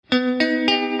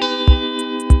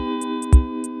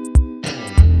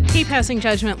Passing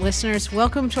Judgment listeners,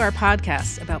 welcome to our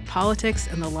podcast about politics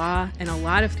and the law and a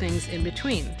lot of things in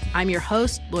between. I'm your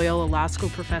host, Loyola Law School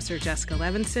professor Jessica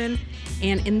Levinson,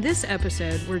 and in this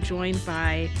episode, we're joined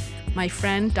by my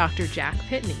friend, Dr. Jack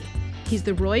Pitney. He's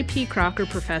the Roy P. Crocker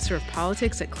Professor of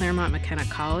Politics at Claremont McKenna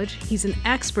College. He's an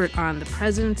expert on the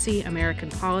presidency, American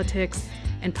politics,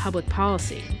 and public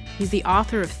policy. He's the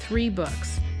author of 3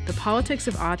 books, The Politics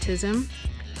of Autism,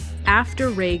 After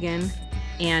Reagan,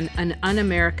 and An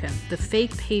Un-American, The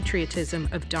Fake Patriotism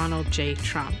of Donald J.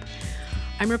 Trump.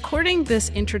 I'm recording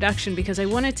this introduction because I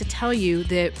wanted to tell you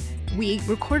that we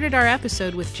recorded our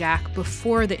episode with Jack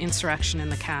before the insurrection in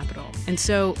the Capitol. And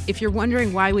so if you're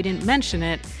wondering why we didn't mention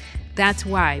it, that's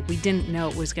why. We didn't know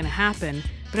it was going to happen.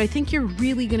 But I think you're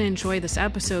really going to enjoy this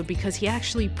episode because he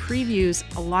actually previews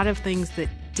a lot of things that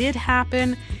did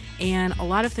happen and a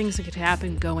lot of things that could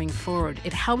happen going forward.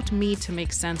 It helped me to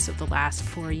make sense of the last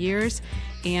 4 years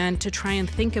and to try and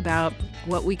think about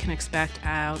what we can expect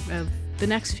out of the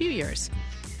next few years.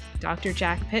 Dr.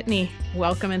 Jack Pitney,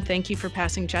 welcome and thank you for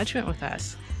passing judgment with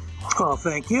us. Well,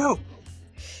 thank you.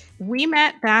 We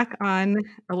met back on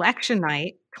election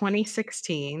night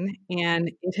 2016,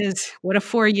 and what a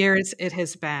 4 years it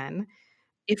has been.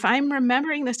 If I'm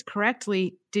remembering this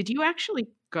correctly, did you actually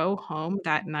go home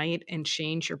that night and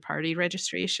change your party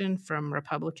registration from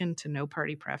Republican to no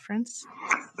party preference?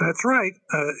 That's right.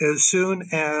 As soon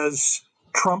as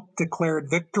Trump declared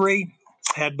victory,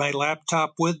 had my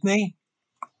laptop with me,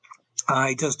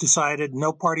 I just decided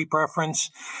no party preference.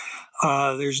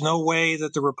 There's no way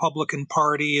that the Republican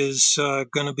Party is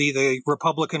going to be the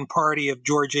Republican Party of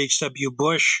George H.W.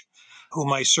 Bush,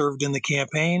 whom I served in the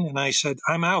campaign. And I said,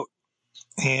 I'm out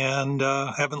and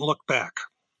haven't looked back.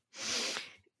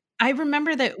 I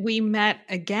remember that we met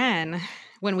again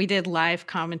when we did live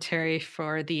commentary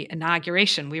for the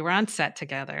inauguration. We were on set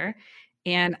together.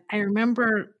 And I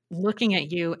remember looking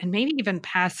at you and maybe even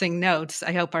passing notes.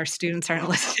 I hope our students aren't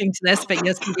listening to this, but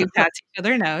yes, we do pass each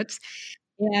other notes.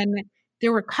 And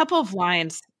there were a couple of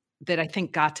lines that I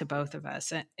think got to both of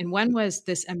us. And one was,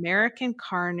 this American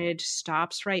carnage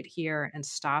stops right here and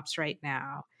stops right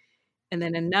now. And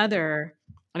then another,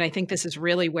 and I think this is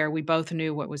really where we both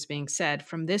knew what was being said,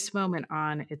 from this moment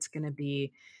on, it's going to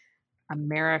be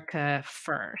America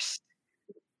first.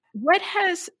 What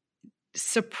has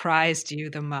surprised you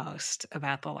the most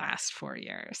about the last 4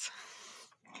 years?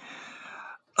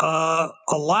 A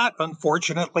lot,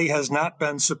 unfortunately, has not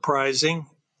been surprising.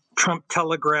 Trump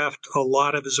telegraphed a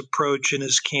lot of his approach in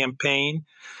his campaign.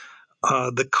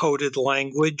 The coded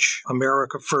language,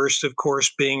 America First, of course,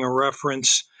 being a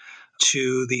reference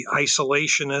to the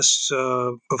isolationists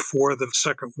before the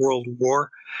Second World War.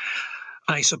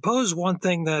 I suppose one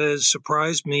thing that has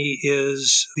surprised me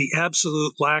is the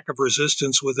absolute lack of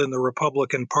resistance within the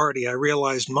Republican Party. I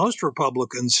realized most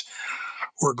Republicans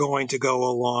were going to go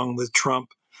along with Trump,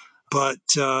 but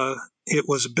it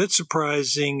was a bit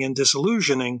surprising and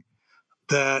disillusioning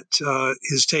that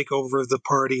his takeover of the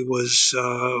party was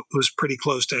pretty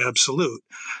close to absolute.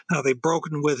 Now, they've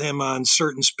broken with him on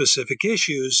certain specific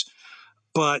issues,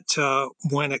 but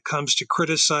when it comes to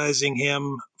criticizing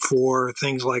him for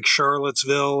things like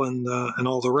Charlottesville and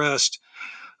all the rest,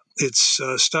 it's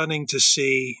stunning to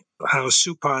see how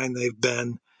supine they've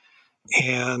been.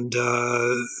 And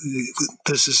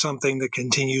this is something that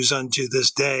continues unto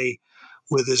this day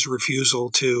with his refusal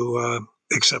to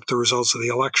accept the results of the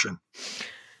election.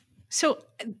 So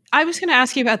I was going to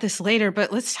ask you about this later,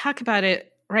 but let's talk about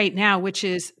it right now, which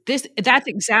is this. That's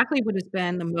exactly what has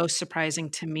been the most surprising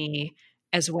to me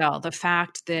as well. The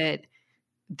fact that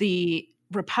the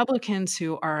Republicans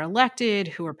who are elected,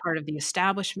 who are part of the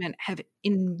establishment, have,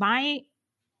 in my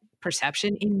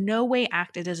perception, in no way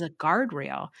acted as a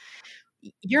guardrail.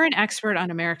 You're an expert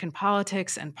on American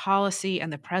politics and policy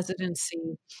and the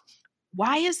presidency.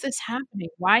 Why is this happening?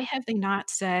 Why have they not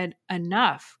said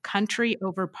enough, country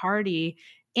over party?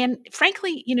 And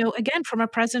frankly, again, from a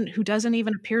president who doesn't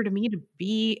even appear to me to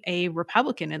be a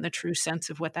Republican in the true sense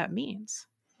of what that means.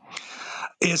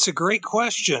 It's a great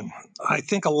question. I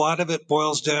think a lot of it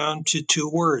boils down to 2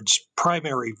 words: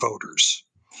 primary voters.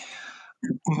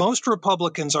 Most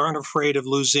Republicans aren't afraid of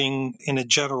losing in a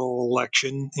general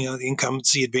election. The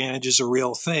incumbency advantage is a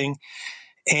real thing.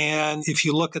 And if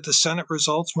you look at the Senate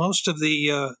results, most of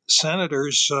the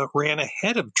senators ran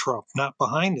ahead of Trump, not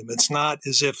behind him. It's not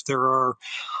as if there are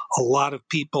a lot of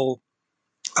people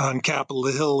on Capitol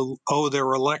Hill who owe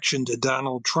their election to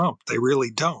Donald Trump. They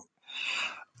really don't.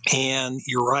 And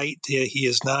you're right, he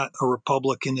is not a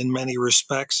Republican in many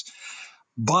respects,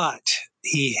 but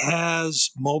he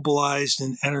has mobilized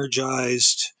and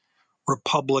energized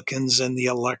Republicans and the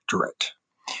electorate.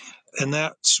 And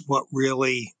that's what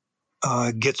really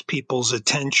gets people's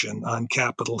attention on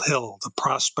Capitol Hill, the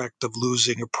prospect of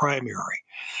losing a primary.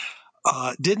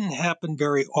 Didn't happen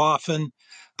very often,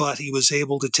 but he was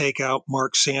able to take out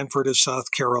Mark Sanford of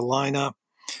South Carolina,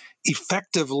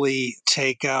 effectively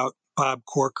take out Bob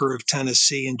Corker of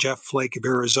Tennessee and Jeff Flake of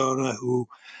Arizona, who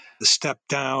stepped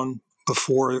down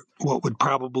before what would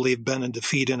probably have been a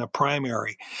defeat in a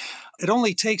primary. It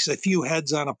only takes a few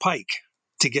heads on a pike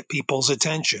to get people's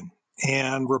attention.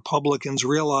 And Republicans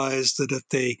realized that if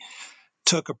they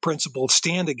took a principled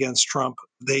stand against Trump,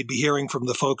 they'd be hearing from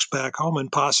the folks back home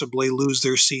and possibly lose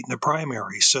their seat in the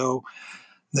primary. So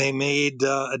they made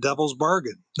a devil's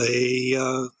bargain. They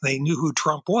knew who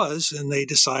Trump was, and they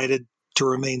decided to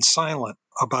remain silent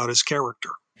about his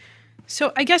character.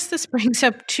 So I guess this brings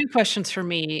up two questions for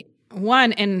me.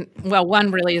 One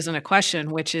really isn't a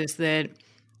question, which is that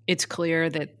it's clear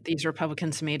that these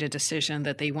Republicans made a decision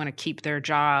that they want to keep their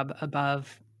job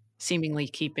above seemingly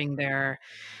keeping their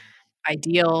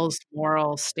ideals,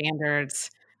 moral standards.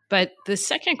 But the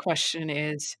second question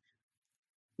is,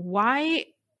 why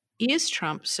is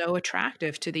Trump so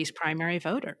attractive to these primary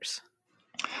voters?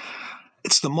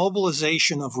 It's the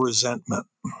mobilization of resentment.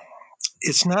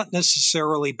 It's not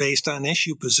necessarily based on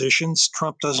issue positions.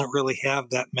 Trump doesn't really have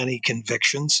that many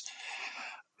convictions.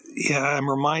 Yeah, I'm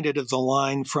reminded of the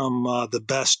line from The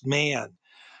Best Man,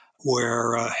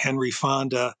 where Henry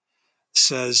Fonda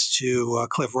says to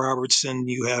Cliff Robertson,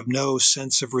 "You have no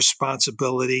sense of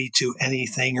responsibility to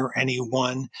anything or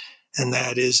anyone, and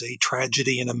that is a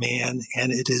tragedy in a man,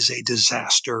 and it is a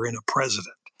disaster in a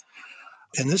president."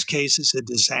 In this case, it's a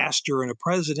disaster in a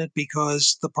president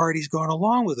because the party's gone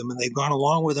along with him, and they've gone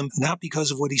along with him not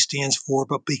because of what he stands for,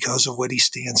 but because of what he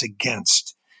stands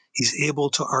against. He's able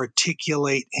to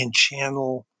articulate and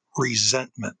channel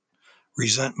resentment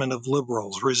of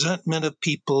liberals, resentment of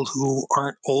people who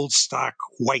aren't old stock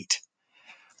white.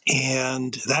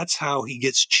 And that's how he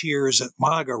gets cheers at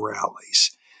MAGA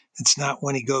rallies. It's not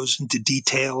when he goes into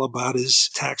detail about his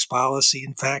tax policy.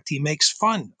 In fact, he makes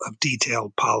fun of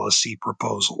detailed policy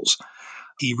proposals.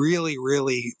 He really,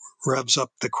 really revs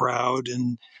up the crowd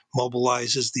and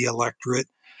mobilizes the electorate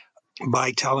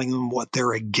by telling them what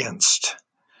they're against.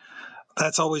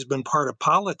 That's always been part of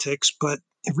politics, but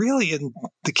really, in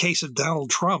the case of Donald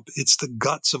Trump, it's the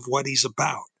guts of what he's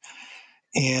about.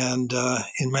 And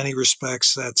in many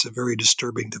respects, that's a very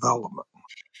disturbing development.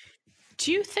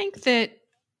 Do you think that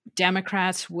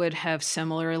Democrats would have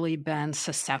similarly been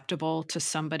susceptible to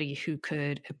somebody who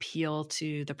could appeal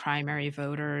to the primary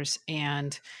voters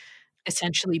and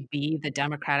essentially be the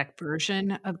Democratic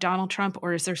version of Donald Trump?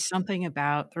 Or is there something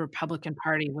about the Republican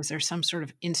Party? Was there some sort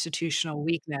of institutional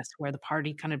weakness where the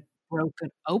party kind of broke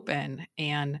it open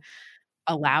and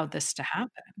allowed this to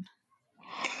happen?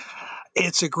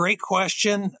 It's a great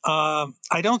question.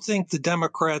 I don't think the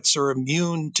Democrats are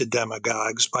immune to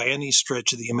demagogues by any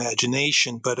stretch of the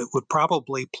imagination, but it would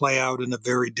probably play out in a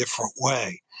very different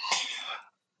way.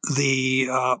 The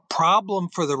problem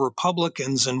for the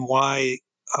Republicans and why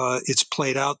it's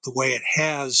played out the way it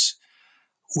has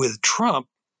with Trump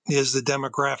is the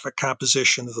demographic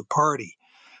composition of the party.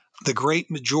 The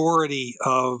great majority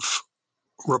of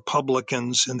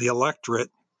Republicans in the electorate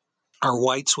are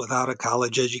whites without a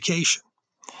college education.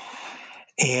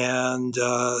 And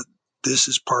this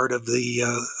is part of the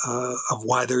of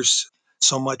why there's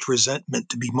so much resentment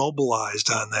to be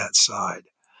mobilized on that side.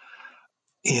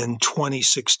 In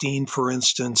 2016, for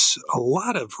instance, a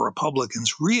lot of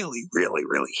Republicans really, really,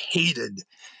 really hated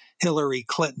Hillary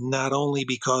Clinton, not only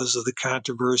because of the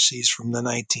controversies from the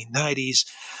 1990s,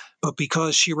 but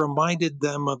because she reminded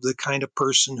them of the kind of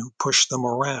person who pushed them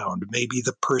around, maybe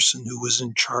the person who was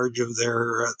in charge of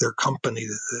their company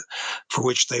for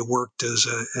which they worked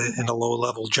in a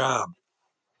low-level job.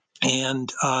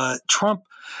 And Trump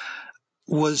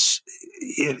was,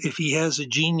 if he has a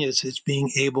genius, it's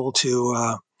being able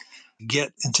to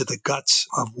get into the guts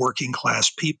of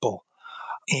working-class people.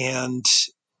 And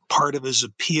part of his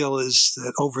appeal is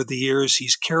that over the years,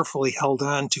 he's carefully held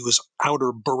on to his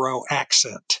outer borough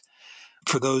accent.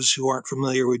 For those who aren't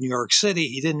familiar with New York City,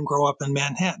 he didn't grow up in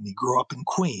Manhattan. He grew up in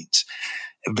Queens,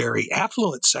 a very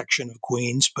affluent section of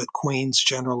Queens, but Queens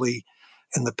generally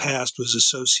in the past was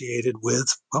associated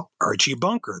with, well, Archie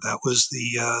Bunker. That was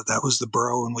the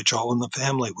borough in which All in the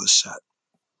Family was set.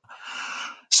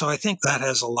 So I think that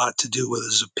has a lot to do with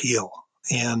his appeal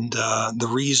and the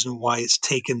reason why it's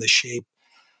taken the shape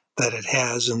that it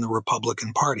has in the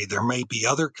Republican Party. There may be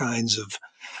other kinds of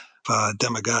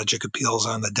demagogic appeals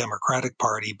on the Democratic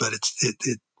Party, but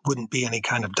it wouldn't be any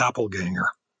kind of doppelganger.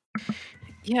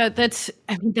 Yeah, that's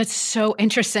so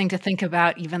interesting to think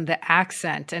about, even the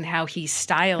accent and how he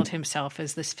styled himself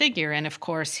as this figure. And of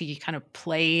course, he kind of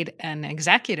played an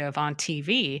executive on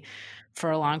TV for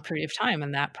a long period of time,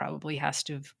 and that probably has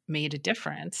to have made a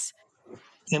difference.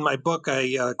 In my book,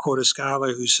 I quote a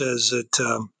scholar who says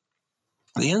that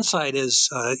the insight is,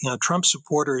 Trump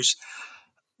supporters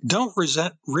don't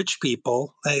resent rich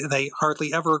people. They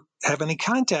hardly ever have any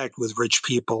contact with rich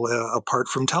people apart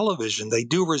from television. They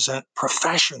do resent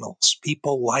professionals,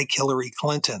 people like Hillary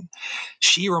Clinton.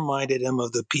 She reminded him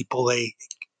of the people they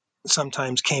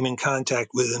sometimes came in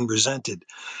contact with and resented.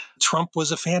 Trump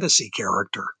was a fantasy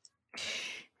character.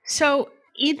 So,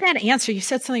 in that answer, you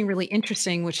said something really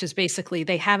interesting, which is basically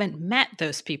they haven't met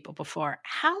those people before.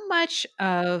 How much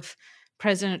of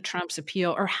President Trump's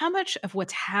appeal, or how much of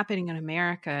what's happening in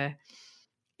America,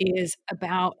 is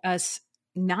about us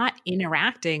not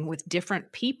interacting with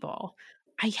different people?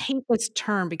 I hate this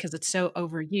term because it's so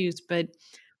overused, but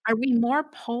are we more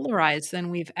polarized than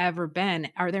we've ever been?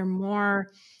 Are there more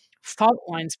fault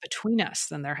lines between us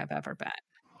than there have ever been?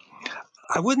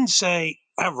 I wouldn't say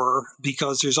ever,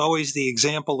 because there's always the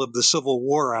example of the Civil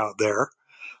War out there.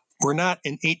 We're not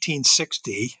in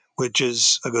 1860, which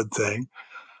is a good thing,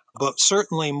 but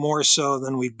certainly more so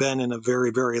than we've been in a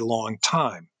very, very long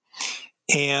time.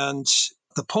 And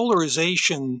the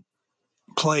polarization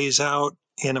plays out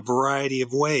in a variety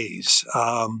of ways.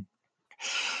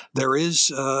 There is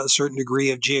a certain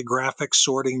degree of geographic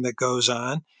sorting that goes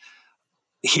on.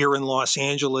 Here in Los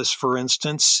Angeles, for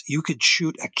instance, you could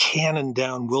shoot a cannon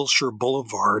down Wilshire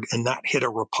Boulevard and not hit a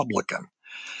Republican.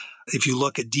 If you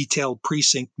look at detailed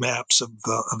precinct maps of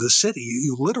the city,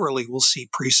 you literally will see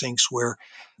precincts where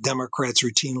Democrats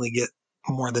routinely get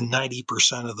more than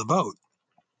 90% of the vote.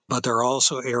 But there are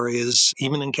also areas,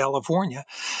 even in California,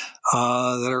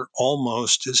 that are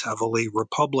almost as heavily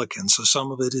Republican. So some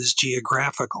of it is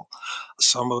geographical,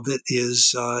 some of it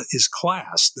is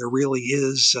class. There really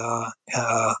is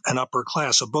an upper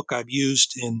class. A book I've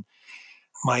used in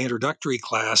my introductory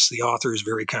class, the author is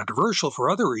very controversial for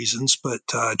other reasons, but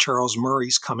Charles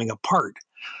Murray's Coming Apart,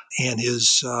 and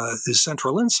his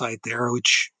central insight there,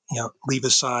 which leave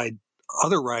aside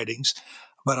other writings,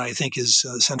 but I think his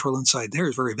central insight there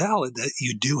is very valid, that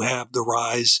you do have the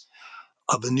rise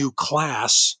of a new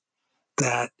class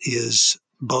that is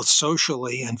both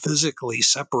socially and physically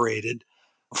separated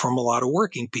from a lot of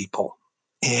working people.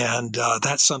 And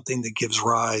that's something that gives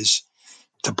rise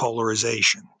to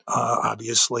polarization.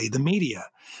 Obviously, the media,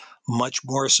 much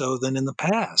more so than in the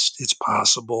past. It's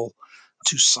possible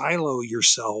to silo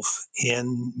yourself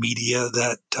in media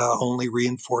that only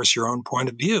reinforce your own point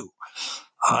of view.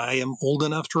 I am old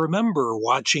enough to remember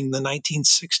watching the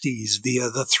 1960s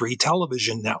via the 3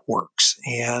 television networks,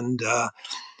 and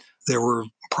there were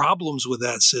problems with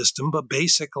that system, but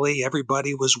basically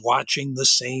everybody was watching the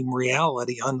same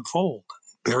reality unfold.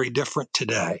 Very different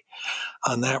today,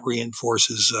 and that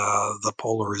reinforces the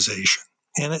polarization.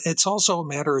 And it's also a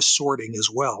matter of sorting as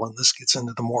well, and this gets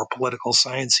into the more political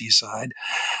sciencey side.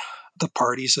 The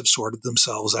parties have sorted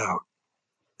themselves out.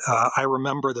 I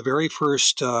remember the very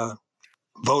first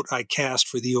vote I cast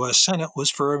for the U.S. Senate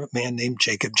was for a man named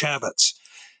Jacob Javits.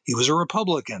 He was a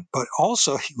Republican, but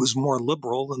also he was more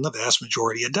liberal than the vast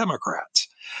majority of Democrats.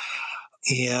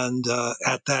 And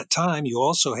at that time, you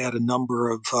also had a number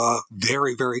of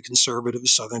very, very conservative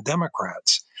Southern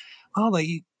Democrats. Well,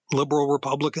 the liberal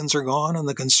Republicans are gone and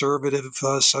the conservative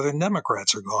Southern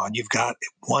Democrats are gone. You've got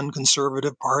one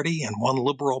conservative party and one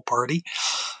liberal party.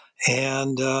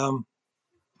 And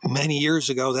many years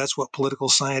ago, that's what political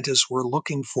scientists were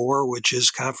looking for, which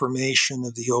is confirmation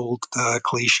of the old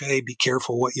cliche, be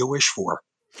careful what you wish for.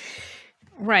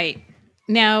 Right.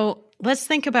 Now, let's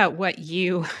think about what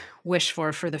you wish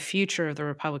for the future of the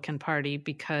Republican Party,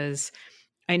 because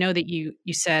I know that you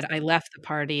said, I left the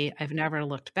party, I've never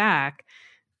looked back.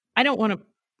 I don't want to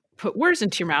put words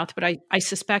into your mouth, but I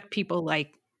suspect people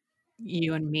like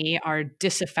you and me are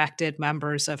disaffected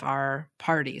members of our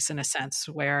parties, in a sense,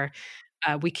 where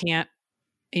we can't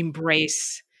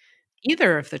embrace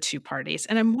either of the two parties.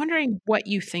 And I'm wondering what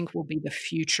you think will be the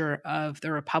future of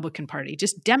the Republican Party.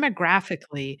 Just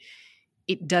demographically,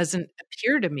 it doesn't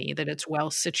appear to me that it's well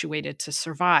situated to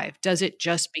survive. Does it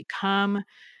just become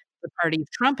the party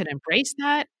of Trump and embrace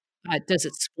that? Does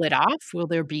it split off? Will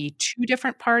there be 2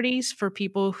 different parties for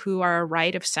people who are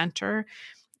right of center?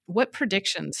 What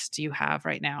predictions do you have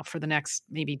right now for the next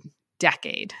maybe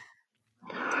decade?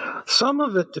 Some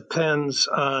of it depends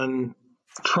on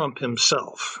Trump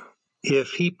himself.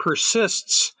 If he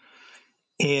persists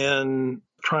in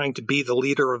trying to be the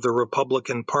leader of the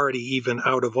Republican Party, even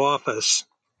out of office,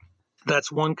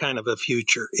 that's one kind of a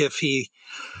future. If he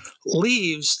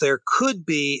leaves, there could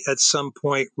be at some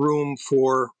point room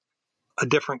for a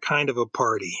different kind of a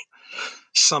party,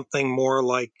 something more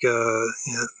like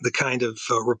the kind of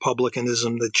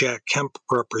republicanism that Jack Kemp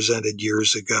represented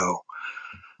years ago.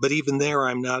 But even there,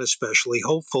 I'm not especially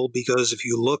hopeful, because if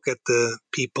you look at the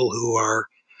people who are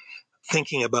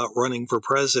thinking about running for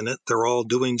president, they're all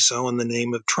doing so in the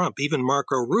name of Trump. Even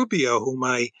Marco Rubio, whom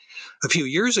a few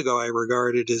years ago I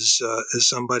regarded as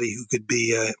somebody who could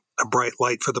be a bright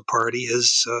light for the party,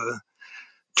 has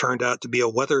turned out to be a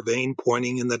weather vane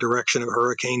pointing in the direction of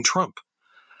Hurricane Trump.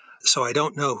 So I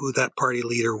don't know who that party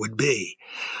leader would be.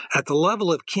 At the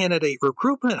level of candidate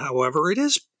recruitment, however, it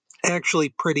is actually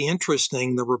pretty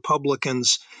interesting. The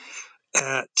Republicans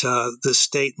at the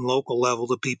state and local level,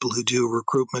 the people who do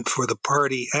recruitment for the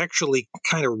party, actually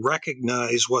kind of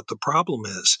recognize what the problem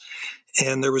is.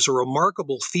 And there was a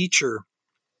remarkable feature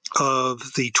of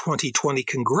the 2020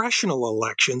 congressional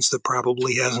elections that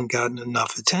probably hasn't gotten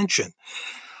enough attention.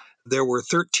 There were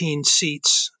 13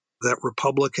 seats that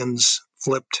Republicans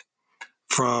flipped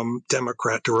from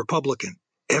Democrat to Republican.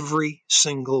 Every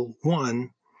single one,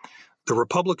 the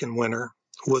Republican winner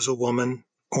was a woman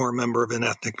or a member of an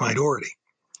ethnic minority.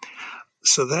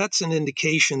 So that's an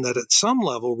indication that at some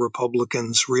level,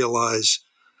 Republicans realize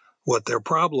what their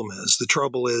problem is. The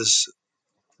trouble is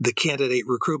the candidate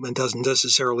recruitment doesn't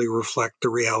necessarily reflect the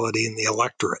reality in the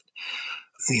electorate.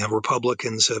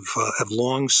 Republicans have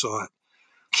long sought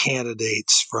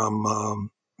candidates from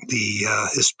the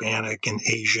Hispanic and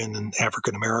Asian and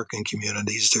African American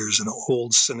communities. There's an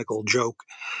old cynical joke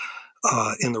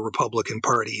in the Republican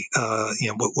Party.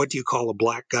 What do you call a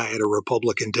black guy at a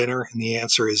Republican dinner? And the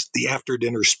answer is the after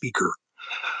dinner speaker.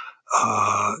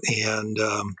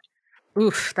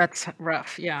 Oof, that's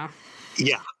rough. Yeah.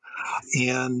 Yeah.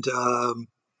 And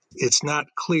it's not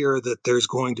clear that there's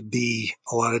going to be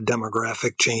a lot of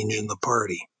demographic change in the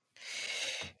party.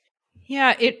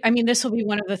 Yeah, this will be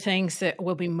one of the things that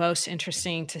will be most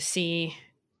interesting to see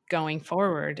going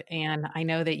forward. And I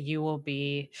know that you will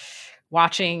be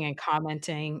watching and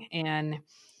commenting. And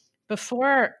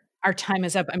before our time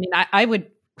is up, I would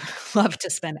love to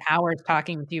spend hours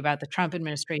talking with you about the Trump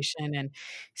administration and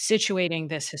situating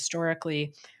this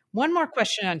historically. One more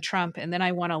question on Trump, and then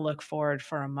I want to look forward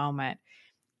for a moment.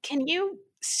 Can you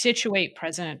situate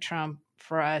President Trump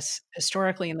for us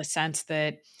historically, in the sense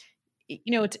that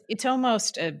it's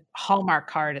almost a Hallmark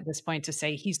card at this point to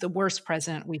say he's the worst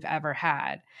president we've ever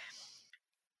had?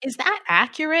 Is that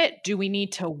accurate? Do we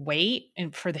need to wait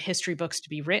and for the history books to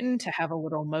be written to have a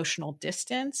little emotional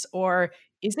distance? Or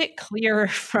is it clear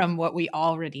from what we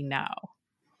already know?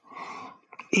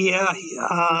 Yeah,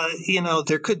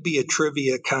 there could be a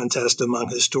trivia contest among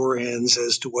historians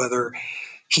as to whether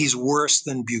he's worse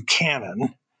than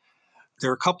Buchanan. There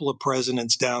are a couple of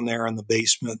presidents down there in the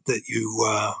basement that you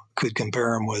could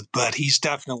compare him with, but he's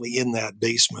definitely in that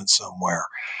basement somewhere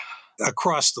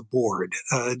across the board.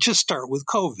 Just start with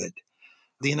COVID.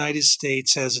 The United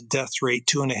States has a death rate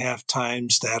 2.5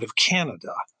 times that of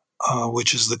Canada,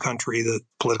 which is the country that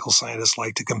political scientists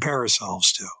like to compare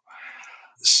ourselves to.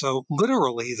 So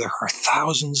literally, there are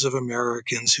thousands of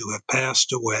Americans who have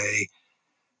passed away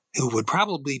who would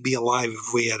probably be alive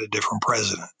if we had a different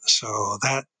president. So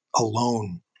that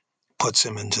alone puts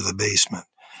him into the basement.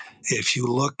 If you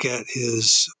look at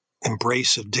his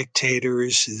embrace of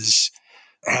dictators, his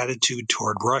attitude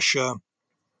toward Russia,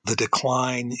 the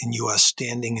decline in U.S.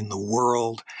 standing in the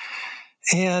world,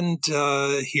 and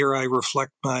here I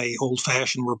reflect my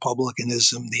old-fashioned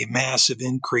republicanism, the massive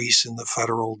increase in the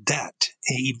federal debt,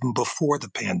 even before the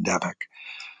pandemic.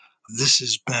 This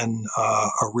has been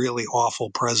a really awful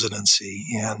presidency.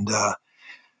 And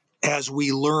as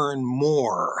we learn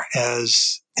more,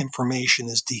 as information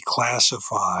is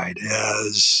declassified,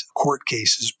 as court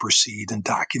cases proceed and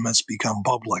documents become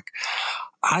public,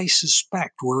 I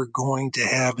suspect we're going to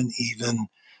have an even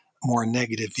more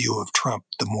negative view of Trump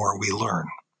the more we learn.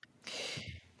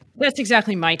 That's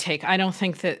exactly my take. I don't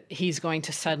think that he's going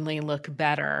to suddenly look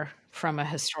better from a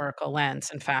historical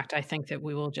lens. In fact, I think that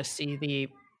we will just see the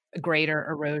greater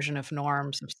erosion of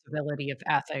norms, of civility, of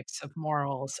ethics, of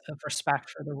morals, of respect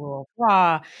for the rule of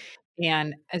law.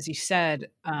 And as you said,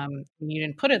 you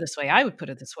didn't put it this way, I would put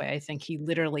it this way. I think he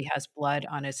literally has blood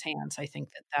on his hands. I think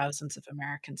that thousands of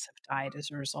Americans have died as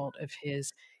a result of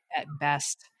his, at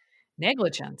best,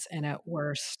 negligence, and at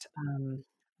worst,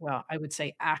 I would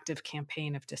say active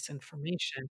campaign of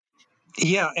disinformation.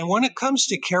 Yeah, and when it comes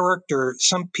to character,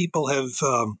 some people have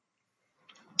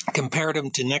compared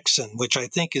him to Nixon, which I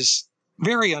think is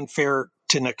very unfair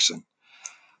to Nixon.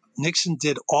 Nixon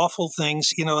did awful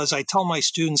things. As I tell my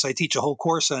students, I teach a whole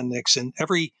course on Nixon.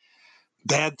 Every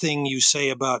bad thing you say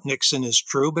about Nixon is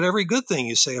true, but every good thing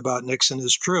you say about Nixon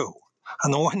is true.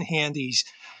 On the one hand, he's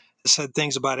said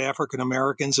things about African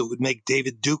Americans that would make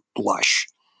David Duke blush.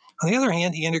 On the other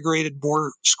hand, he integrated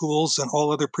more schools than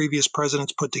all other previous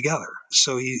presidents put together.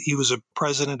 So he was a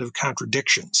president of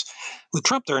contradictions. With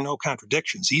Trump, there are no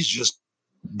contradictions. He's just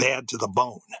bad to the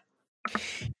bone.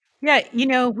 Yeah,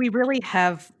 we really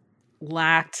have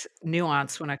lacked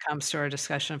nuance when it comes to our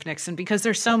discussion of Nixon because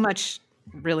there's so much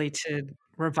really to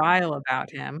revile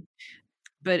about him.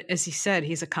 But as you said,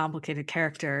 he's a complicated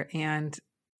character. And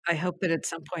I hope that at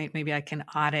some point maybe I can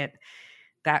audit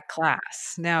that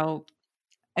class. Now,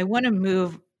 I want to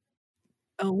move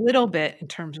a little bit in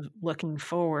terms of looking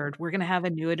forward. We're going to have a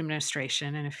new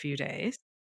administration in a few days.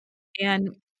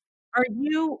 And are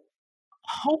you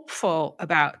hopeful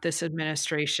about this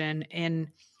administration? And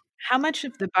how much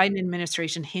of the Biden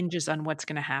administration hinges on what's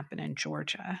going to happen in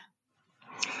Georgia?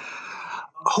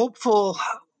 Hopeful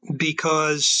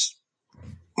because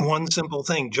one simple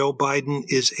thing, Joe Biden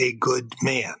is a good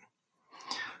man.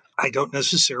 I don't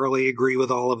necessarily agree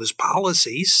with all of his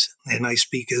policies, and I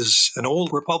speak as an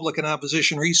old Republican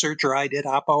opposition researcher. I did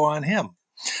oppo on him,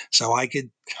 so I could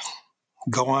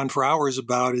go on for hours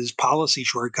about his policy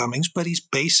shortcomings, but he's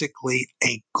basically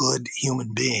a good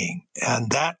human being,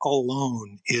 and that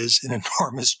alone is an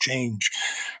enormous change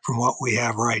from what we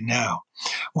have right now.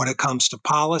 When it comes to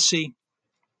policy,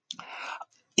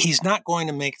 he's not going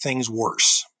to make things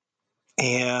worse.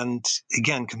 And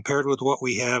again, compared with what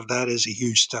we have, that is a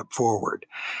huge step forward.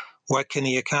 What can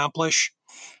he accomplish?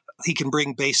 He can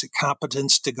bring basic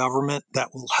competence to government that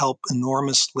will help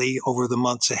enormously over the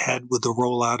months ahead with the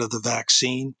rollout of the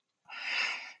vaccine.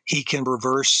 He can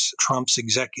reverse Trump's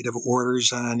executive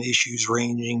orders on issues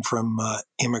ranging from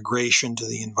immigration to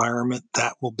the environment.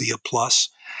 That will be a plus.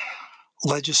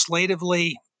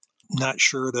 Legislatively, not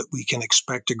sure that we can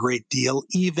expect a great deal,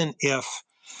 even if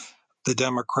the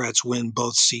Democrats win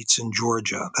both seats in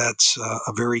Georgia. That's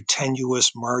a very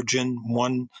tenuous margin.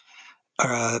 One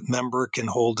member can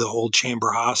hold the whole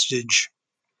chamber hostage.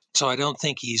 So I don't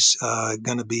think he's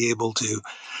going to be able to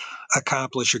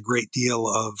accomplish a great deal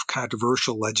of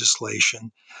controversial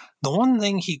legislation. The one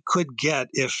thing he could get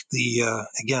if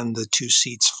the two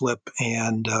seats flip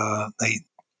and they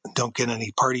don't get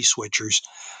any party switchers,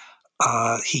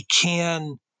 he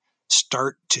can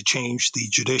start to change the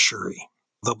judiciary.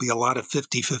 There'll be a lot of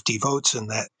 50-50 votes in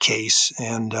that case,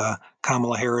 and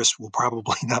Kamala Harris will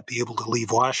probably not be able to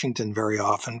leave Washington very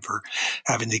often for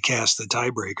having to cast the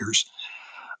tiebreakers.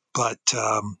 But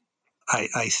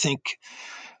I think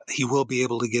he will be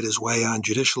able to get his way on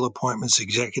judicial appointments,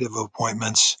 executive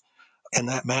appointments, and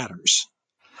that matters.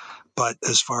 But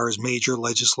as far as major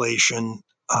legislation,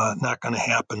 not going to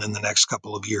happen in the next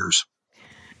couple of years.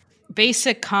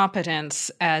 Basic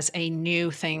competence as a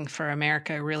new thing for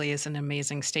America really is an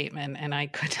amazing statement, and I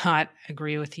could not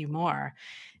agree with you more.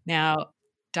 Now,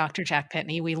 Dr. Jack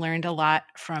Pitney, we learned a lot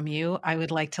from you. I would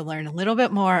like to learn a little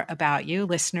bit more about you.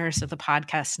 Listeners of the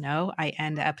podcast know I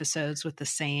end episodes with the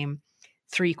same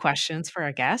 3 questions for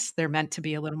our guests. They're meant to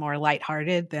be a little more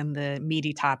lighthearted than the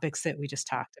meaty topics that we just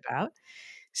talked about.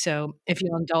 So if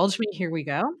you'll indulge me, here we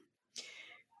go.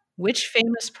 Which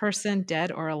famous person,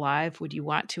 dead or alive, would you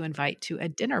want to invite to a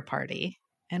dinner party,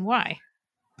 and why?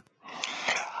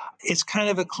 It's kind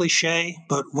of a cliche,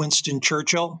 but Winston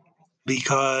Churchill,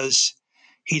 because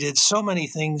he did so many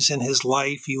things in his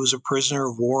life. He was a prisoner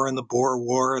of war in the Boer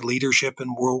War, leadership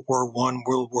in World War I,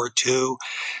 World War II,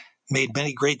 made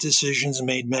many great decisions,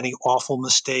 made many awful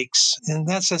mistakes. In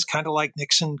that sense, kind of like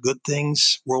Nixon, good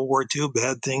things, World War II,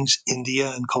 bad things,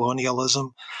 India and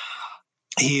colonialism.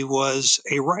 He was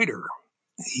a writer.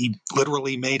 He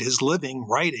literally made his living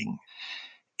writing.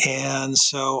 And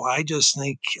so I just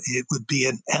think it would be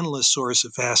an endless source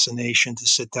of fascination to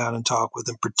sit down and talk with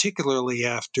him, particularly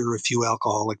after a few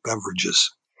alcoholic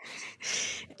beverages.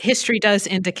 History does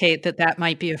indicate that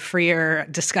might be a freer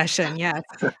discussion, yes.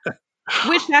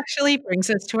 Which actually brings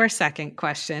us to our second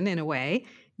question in a way.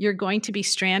 You're going to be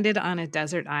stranded on a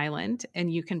desert island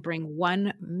and you can bring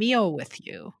one meal with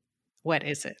you. What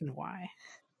is it and why?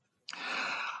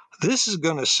 This is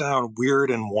going to sound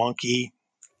weird and wonky,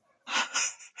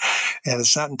 and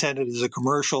it's not intended as a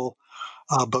commercial,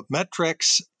 but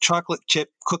Met-Rx chocolate chip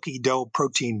cookie dough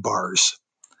protein bars.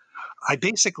 I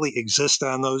basically exist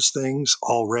on those things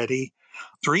already.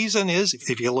 The reason is,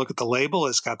 if you look at the label,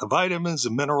 it's got the vitamins,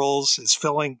 the minerals, it's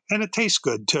filling, and it tastes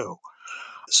good too.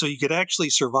 So you could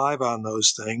actually survive on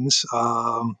those things.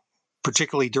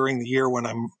 Particularly during the year when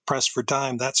I'm pressed for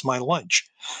time, that's my lunch.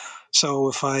 So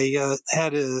if I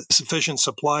had a sufficient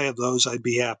supply of those, I'd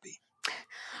be happy.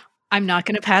 I'm not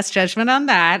going to pass judgment on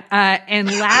that. And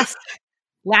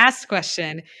Last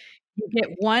question. You get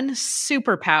one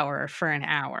superpower for an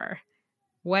hour.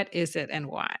 What is it and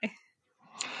why?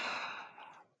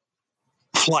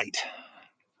 Flight.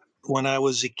 When I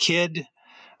was a kid,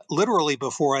 literally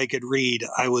before I could read,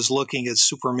 I was looking at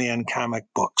Superman comic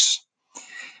books.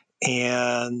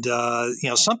 And,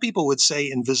 some people would say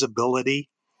invisibility,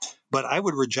 but I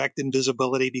would reject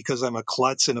invisibility because I'm a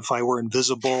klutz. And if I were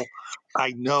invisible,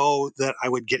 I know that I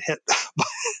would get hit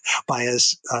by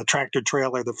a tractor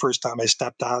trailer the first time I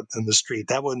stepped out in the street.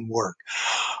 That wouldn't work.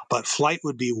 But flight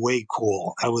would be way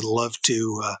cool. I would love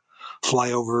to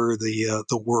fly over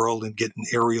the world and get an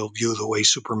aerial view the way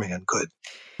Superman could.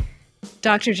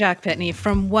 Dr. Jack Pitney,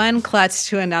 from one klutz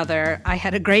to another, I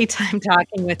had a great time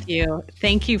talking with you.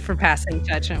 Thank you for passing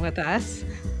judgment with us.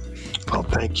 Well,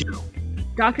 thank you.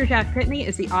 Dr. Jack Pitney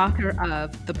is the author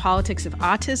of The Politics of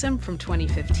Autism from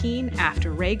 2015,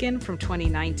 After Reagan from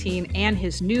 2019, and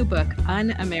his new book,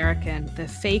 Un-American, The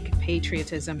Fake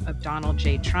Patriotism of Donald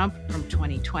J. Trump from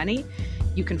 2020.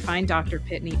 You can find Dr.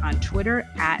 Pitney on Twitter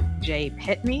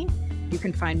 @JPitney. You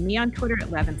can find me on Twitter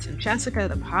 @Levinson Jessica,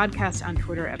 the podcast on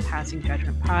Twitter @Passing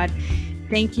Judgment Pod.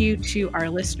 Thank you to our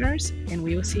listeners, and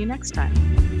we will see you next time.